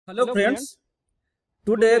Hello friends,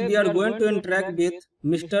 today we are going to interact with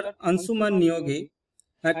Mr. Angshuman Neogi.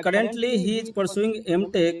 Currently he is pursuing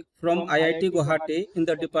M.Tech from IIT Guwahati in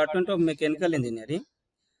the Department of Mechanical Engineering.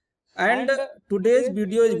 And today's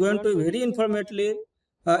video is going to be very informative,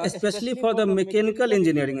 especially for the mechanical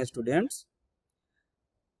engineering students.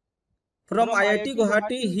 From IIT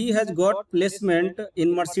Guwahati, he has got placement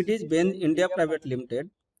in Mercedes-Benz India Pvt Ltd.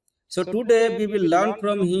 So today we will learn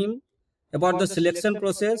from him about the selection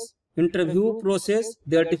process, interview process,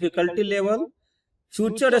 their difficulty level,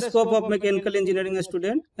 future scope of mechanical engineering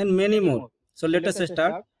student, and many more. So let us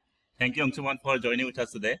start. Thank you, Angshuman, for joining with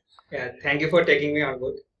us today. Yeah, thank you for taking me on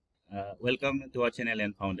board. Welcome to our channel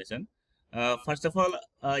and foundation. First of all,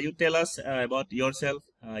 you tell us about yourself,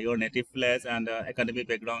 your native place and academic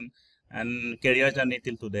background and career journey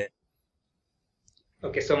till today.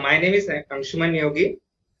 Okay, so my name is Angshuman Neogi,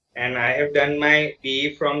 and I have done my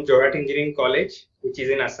BE from Guwahati Engineering College, which is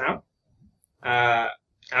in Assam.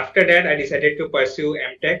 After that, I decided to pursue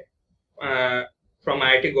M.Tech from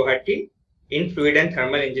IIT Guwahati in Fluid and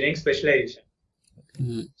Thermal Engineering specialization.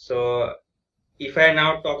 So, if I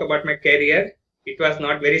now talk about my career, it was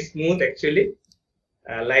not very smooth actually.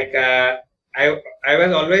 I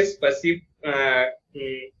was always perceived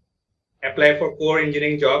apply for core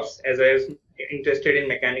engineering jobs as I was interested in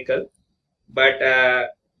mechanical,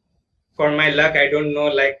 but for my luck, I don't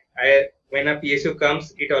know, when a PSU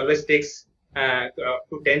comes, it always takes to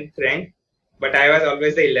 10th rank, but I was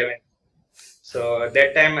always the 11th. So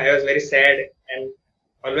that time I was very sad and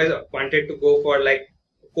always wanted to go for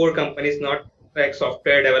core companies, not like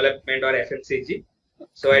software development or FMCG.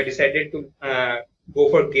 So I decided to go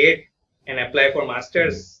for GATE and apply for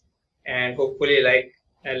masters, and hopefully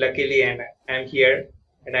luckily I'm here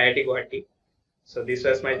at IIT Guwahati. So this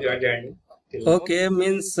was my journey. Okay,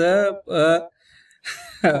 means so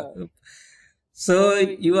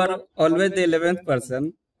you are always the 11th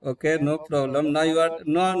person. Okay, no problem. Now you are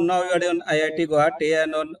on IIT Guwahati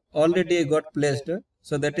and already got placed.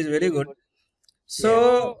 So that is very good.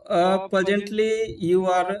 So presently you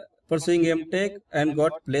are pursuing M.Tech and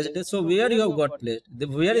got placed. So where you have got placed?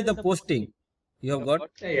 Where is the posting you have got?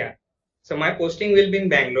 Yeah. So my posting will be in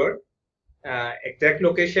Bangalore. Exact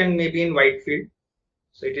location may be in Whitefield.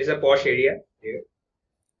 So it is a posh area here.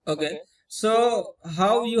 Okay. So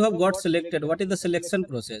how you have got selected? What is the selection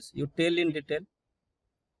process? You tell in detail.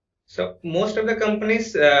 So most of the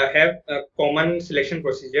companies have a common selection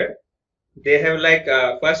procedure. They have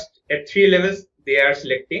first at 3 levels they are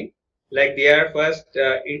selecting. They are first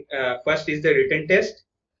is the written test,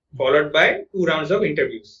 followed by 2 rounds of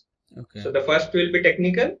interviews. Okay. So the first will be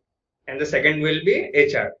technical, and the second will be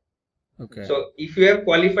HR. Okay. So if you have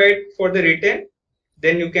qualified for the written,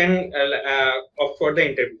 then you can opt for the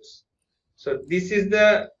interviews. So this is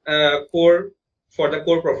the core for the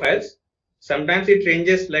core profiles. Sometimes it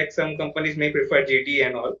ranges, like some companies may prefer GD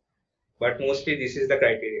and all, but mostly this is the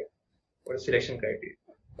criteria for selection criteria.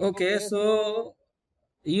 Okay, so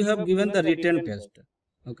you have given the written test.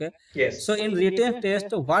 Okay. Yes. So in written test,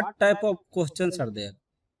 what type of questions are there?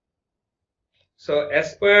 So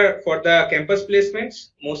as per for the campus placements,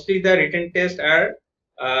 mostly the written tests are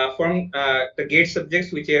from the GATE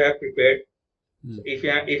subjects which I have prepared. So if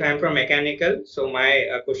I am from mechanical, so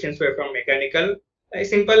my questions were from mechanical,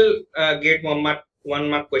 simple GATE 1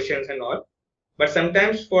 mark questions and all. But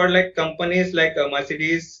sometimes for companies like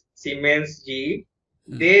Mercedes, Siemens, GE,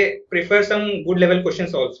 they prefer some good level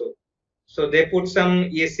questions also. So they put some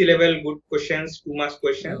ESC level good questions, 2 marks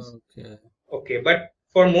questions. Okay. Okay, but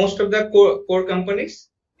for most of the core companies,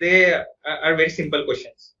 they are very simple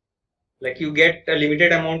questions. You get a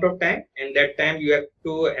limited amount of time, and that time you have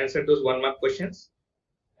to answer those 1 mark questions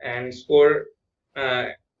and score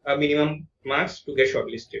a minimum marks to get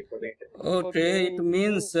shortlisted for the interview. Okay, it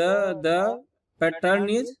means the pattern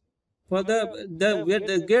is for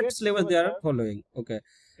the GATE syllabus they are following. Okay,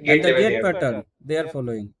 and the GATE pattern they are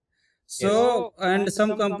following. So and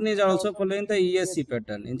some companies are also following the ESC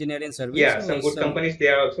pattern, engineering service. Yeah, some good companies they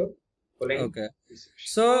are also following. Okay.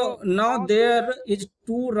 So now there is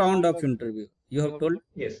 2 rounds of interview. You have told.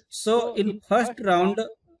 Yes. So in first round,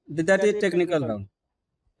 that is technical round.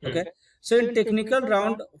 Okay. So in technical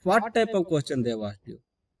round, what type of question they have asked you?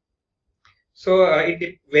 So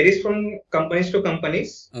it varies from companies to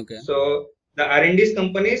companies. Okay. So the R&D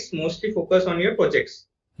companies mostly focus on your projects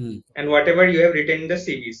and whatever you have written in the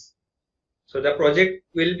CVs. So the project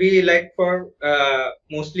will be for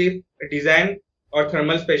mostly design or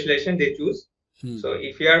thermal specialization they choose. So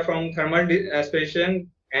if you are from thermal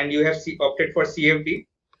specialization and you have opted for CFD,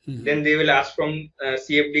 then they will ask from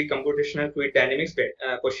CFD computational fluid dynamics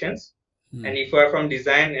questions. And if you are from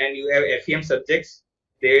design and you have FEM subjects,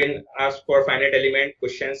 They will ask for finite element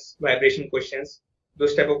questions, vibration questions,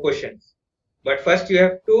 those type of questions. But first you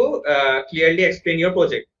have to clearly explain your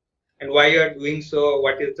project and why you are doing so,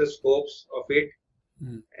 what is the scopes of it.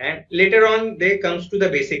 And later on, they comes to the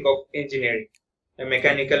basic of engineering,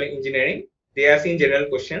 mechanical engineering. They ask in general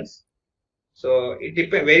questions. So it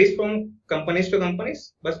varies from companies to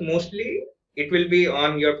companies, but mostly it will be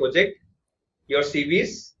on your project, your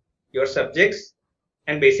CVs, your subjects,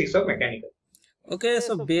 and basics of mechanical. Okay,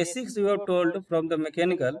 so basics you have told from the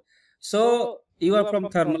mechanical. So you are from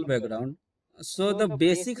thermal background. So the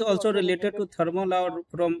basics also related to thermal or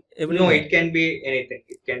from everywhere? No, it can be anything.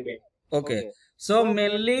 It can be anything. Okay, so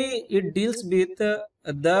mainly it deals with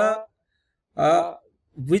the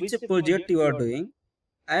which project you are doing,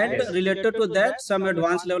 and Yes. related to that some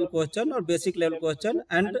advanced level question or basic level question,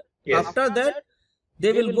 and Yes. after that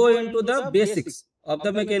they will go into the basics of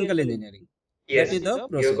the mechanical engineering. Yes, That is the you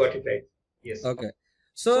process. got it right. Yes. Okay,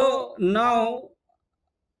 so now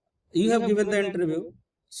you have given the interview.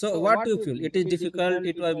 So what do you feel? It is difficult,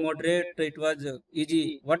 it was moderate, it was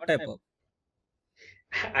easy, what type of?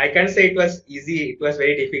 I can't say it was easy. It was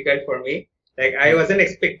very difficult for me. Like I wasn't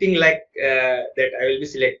expecting like that I will be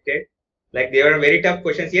selected. Like they were very tough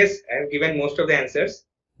questions. Yes, I have given most of the answers,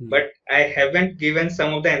 but I haven't given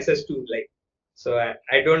some of the answers too. Like, so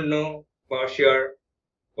I don't know for sure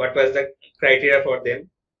what was the criteria for them.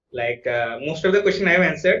 Like most of the question I have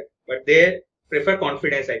answered, but they prefer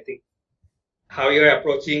confidence. I think how you are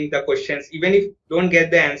approaching the questions, even if you don't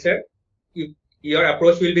get the answer, your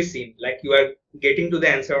approach will be seen. Like you are getting to the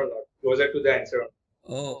answer or not, closer to the answer or not.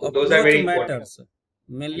 Oh, So those are very important. matters.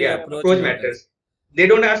 Mainly Yeah, approach matters. They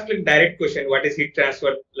don't ask like direct question, what is heat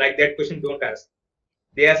transfer? Like that question don't ask.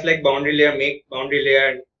 They ask like boundary layer, make boundary layer,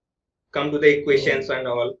 and come to the equations and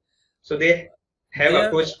all. So they have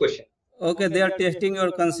approach question. Okay, they are testing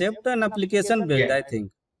your concept and application based, Yeah. I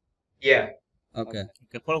think. Yeah. Okay.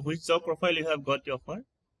 For which job profile you have got your offer?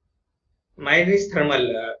 Mine is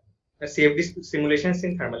thermal, CFD simulations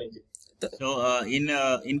in thermal engineering. So in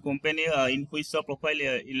company, in which job profile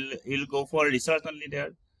you'll go for research only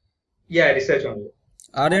there? Yeah, research only.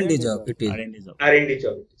 R&D job it is. R&D job. R&D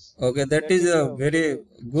job it is. Okay, that is a very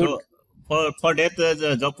good. So for that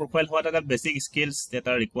the job profile, what are the basic skills that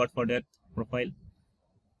are required for that profile?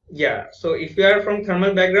 Yeah, so if you are from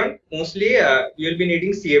thermal background, mostly you will be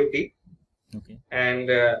needing CFD. Okay. And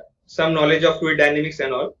some knowledge of fluid dynamics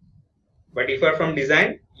and all. But if you are from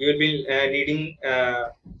design, you will be needing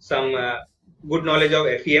some good knowledge of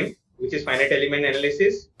FEM, which is finite element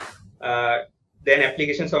analysis. Then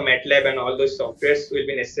applications of MATLAB and all those softwares will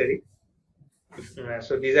be necessary.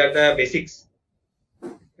 So these are the basics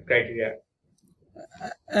criteria.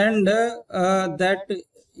 And that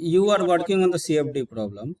you are working on the CFD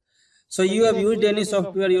problem. So you have used any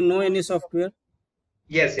software? You know any software?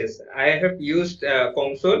 Yes, yes. I have used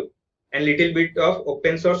console and little bit of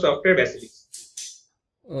open source software Basilisk.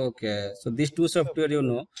 Okay, so these two software you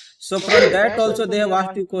know. So from that also they have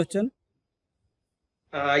asked you question?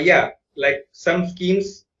 Yeah, like some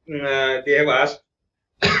schemes they have asked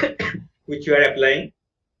which you are applying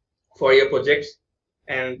for your projects,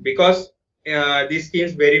 and because these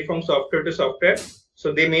schemes vary from software to software,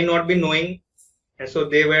 so they may not be knowing, and so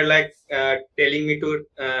they were like telling me to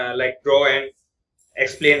like draw and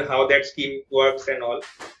explain how that scheme works and all.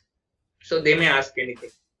 So they may ask anything.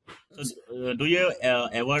 So do you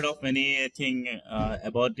aware of anything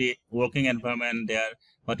about the working environment there?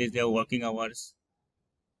 What is their working hours?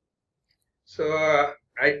 So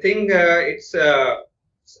I think it's 5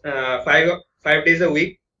 days a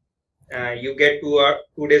week. You get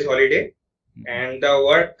 2 days holiday, and the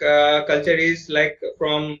work culture is like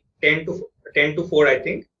from 10 to 4, I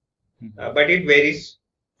think. But it varies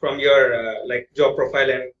from your like job profile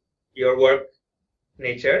and your work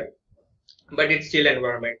nature. But it's chill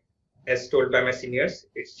environment, as told by my seniors.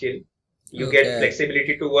 It's chill. You get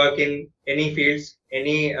flexibility to work in any fields,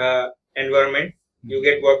 any environment. You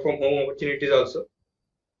get work from home opportunities also.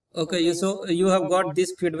 Okay, so you have got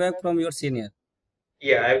this feedback from your senior?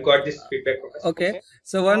 Yeah, I've got this feedback from my senior. Okay,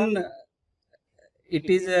 so one, it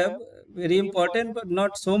is very important, but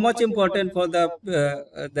not so much important for the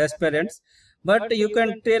aspirants. But you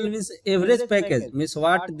can tell means average package means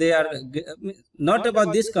what they are not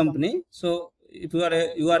about this company. So if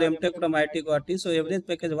you are M.Tech from IIT Guwahati, so average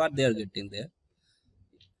package what they are getting there?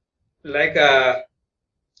 Like the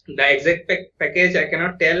exact package I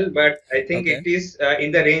cannot tell, but I think it is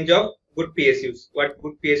in the range of good PSUs. What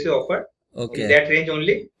good PSU offer? In that range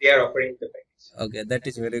only they are offering the package. Okay, that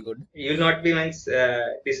is very good. You will not be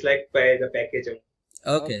disliked by the package only.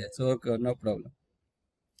 Okay, so no problem.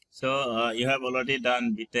 So you have already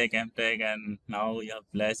done B.Tech, M.Tech, and now you have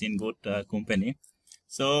placed in good company.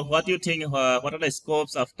 So what do you think, what are the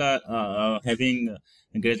scopes after having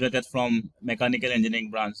graduated from mechanical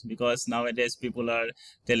engineering branch? Because nowadays people are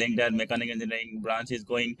telling that mechanical engineering branch is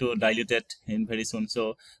going to dilute it in very soon.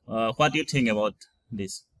 So what do you think about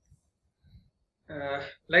this?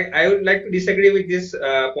 Like I would like to disagree with this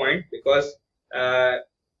point, because uh,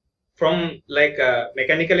 from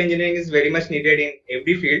mechanical engineering is very much needed in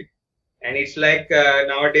every field, and it's like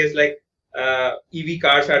nowadays EV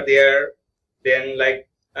cars are there, then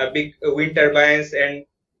big wind turbines, and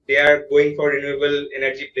they are going for renewable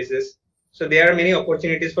energy places. So there are many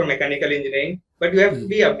opportunities for mechanical engineering, but you have to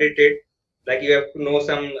be updated. Like you have to know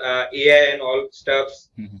some AI and all stuffs.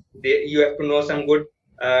 You have to know some good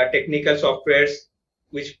technical softwares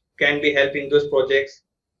which can be help in those projects.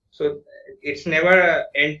 So it's never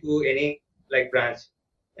end to any branch.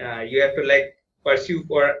 You have to pursue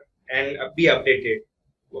for and be updated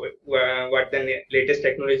what the latest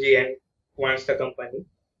technology and wants the company.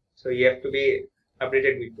 So you have to be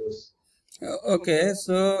updated with those. Okay,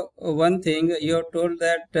 so one thing you have told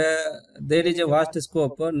that there is a vast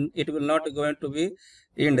scope, it will not going to be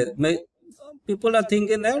end. People are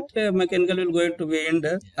thinking that mechanical will going to be end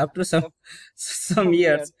after some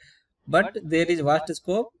years, but there is vast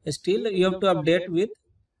scope. Still, you have to update with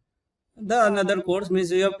the another course,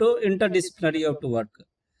 means you have to interdisciplinary you have to work. That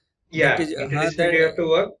Yeah, is interdisciplinary you have to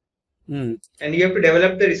work, hmm. and you have to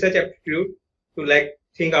develop the research aptitude to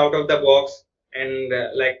think out of the box and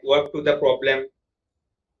work to the problem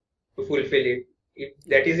to fulfill it. If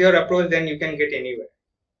that is your approach, then you can get anywhere.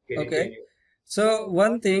 Okay. So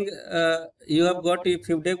one thing you have got a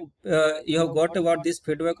feedback, you have got about this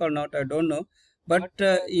feedback or not, I don't know. But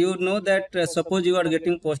you know that suppose you are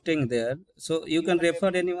getting posting there, so you can refer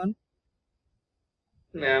anyone.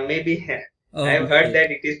 Maybe Oh, I have heard great.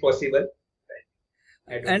 that it is possible.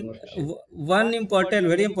 I don't And know for sure. one important,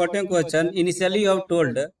 very important question. Initially, you have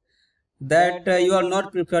told that you are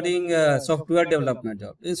not preferring software development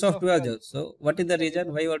job in software job. So what is the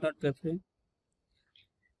reason why you are not preferring?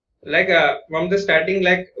 From the starting,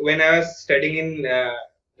 when I was studying in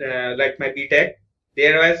my B.Tech,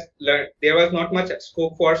 there was not much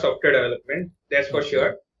scope for software development. That's for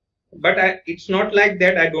sure. But it's not like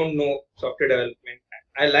that I don't know software development.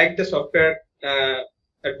 I like the software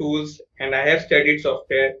tools, and I have studied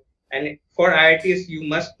software. And for IITs, you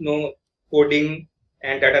must know coding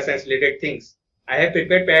and data science related things. I have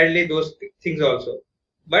prepared parallelly those things also.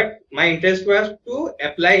 But my interest was to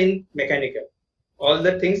apply in mechanical, all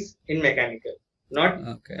the things in mechanical, not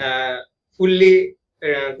fully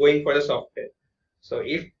going for the software. So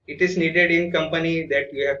if it is needed in company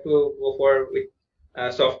that you have to go for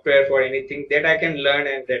with software for anything, that I can learn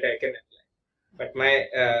and that I can apply. But my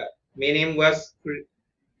main aim was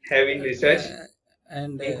having research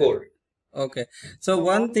and in code. Okay, so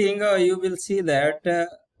one thing you will see that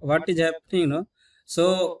what is happening, no?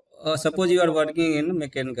 So suppose you are working in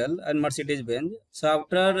mechanical and Mercedes-Benz. So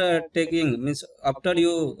after taking means after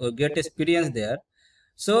you get experience there,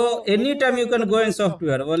 so anytime you can go in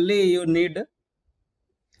software. Only you need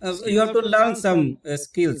you have to learn some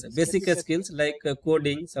skills, basic skills like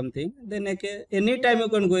coding something. Then anytime you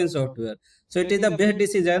can go in software. So it is the best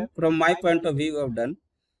decision from my point of view you have done.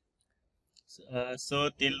 So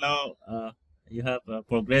till now, you have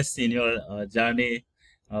progressed in your journey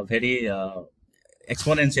very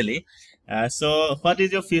exponentially. So what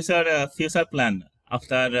is your future plan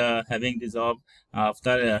after having the job?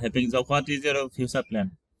 After having job, what is your future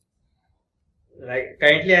plan?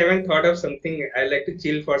 Currently, I haven't thought of something. I like to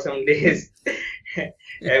chill for some days.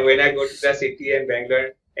 When I go to the city and Bangalore,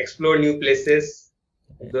 explore new places,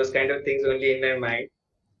 those kind of things only in my mind,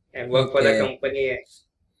 and work for the company.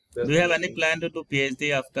 Do you have any plan to do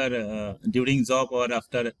PhD after during job or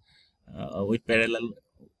after with parallel?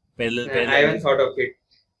 I haven't thought of it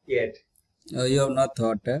yet. You have not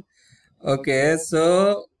thought. Okay,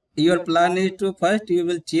 so your plan is to first you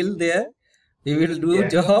will chill there, you will do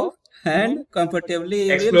job, and comfortably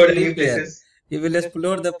you explore will new live there. places. You will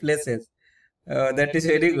explore the places. That is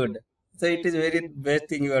very good. So it is very best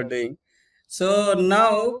thing you are doing. So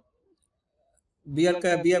now we have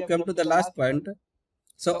come to the last point.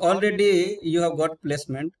 So already you have got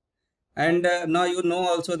placement, and now you know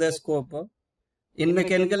also the scope in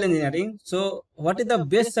mechanical engineering. So what is the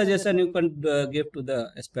best suggestion you can give to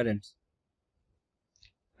the aspirants?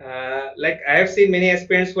 I have seen many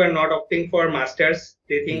aspirants who are not opting for masters.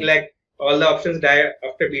 They think all the options die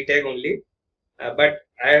after B.Tech only. But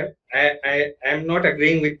I am not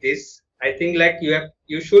agreeing with this. I think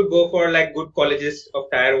you should go for good colleges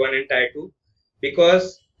of tier 1 and tier 2,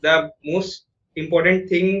 because the most important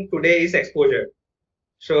thing today is exposure.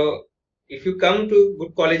 So if you come to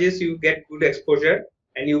good colleges, you get good exposure,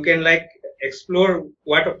 and you can like explore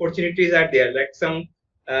what opportunities are there. Like some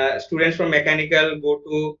students from mechanical go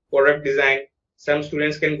to product design. Some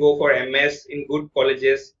students can go for MS in good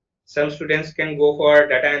colleges. Some students can go for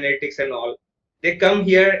data analytics and all. They come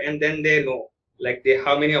here and then they know like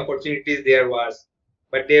how many opportunities there was,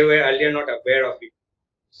 but they were earlier not aware of it.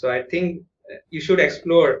 So I think you should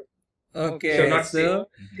explore. Okay, So not so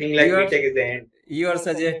think like you are- B.Tech is the end. you are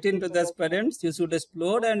suggesting to the parents you should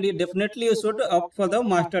explore, and definitely you should opt for the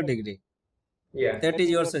master degree. Yeah. That is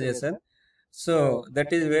your suggestion. So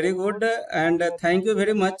that is very good, and thank you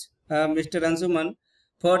very much, Mr. Angshuman,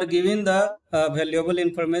 for giving the valuable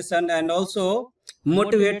information and also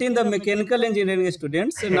motivating the mechanical engineering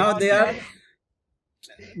students. So now they are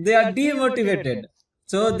demotivated.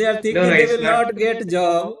 So they are thinking they it's will not get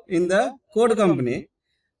job in the code company.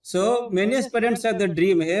 So many aspirants have the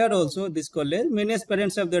dream here also, this college. Many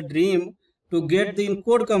aspirants have the dream to get the in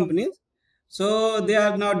code companies. So they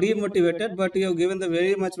are now demotivated, but you have given the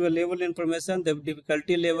very much valuable information, the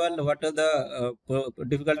difficulty level, what are the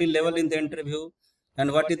difficulty level in the interview,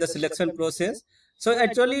 and what is the selection process. So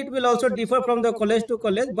actually it will also differ from the college to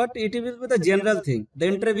college, but it will be the general thing. The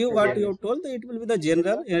interview, what you have told, it will be the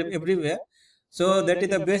general everywhere. So that is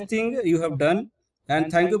the best thing you have done.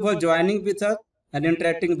 And thank you for joining with us and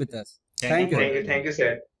interacting with us. Thank you. Thank you,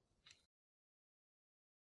 sir.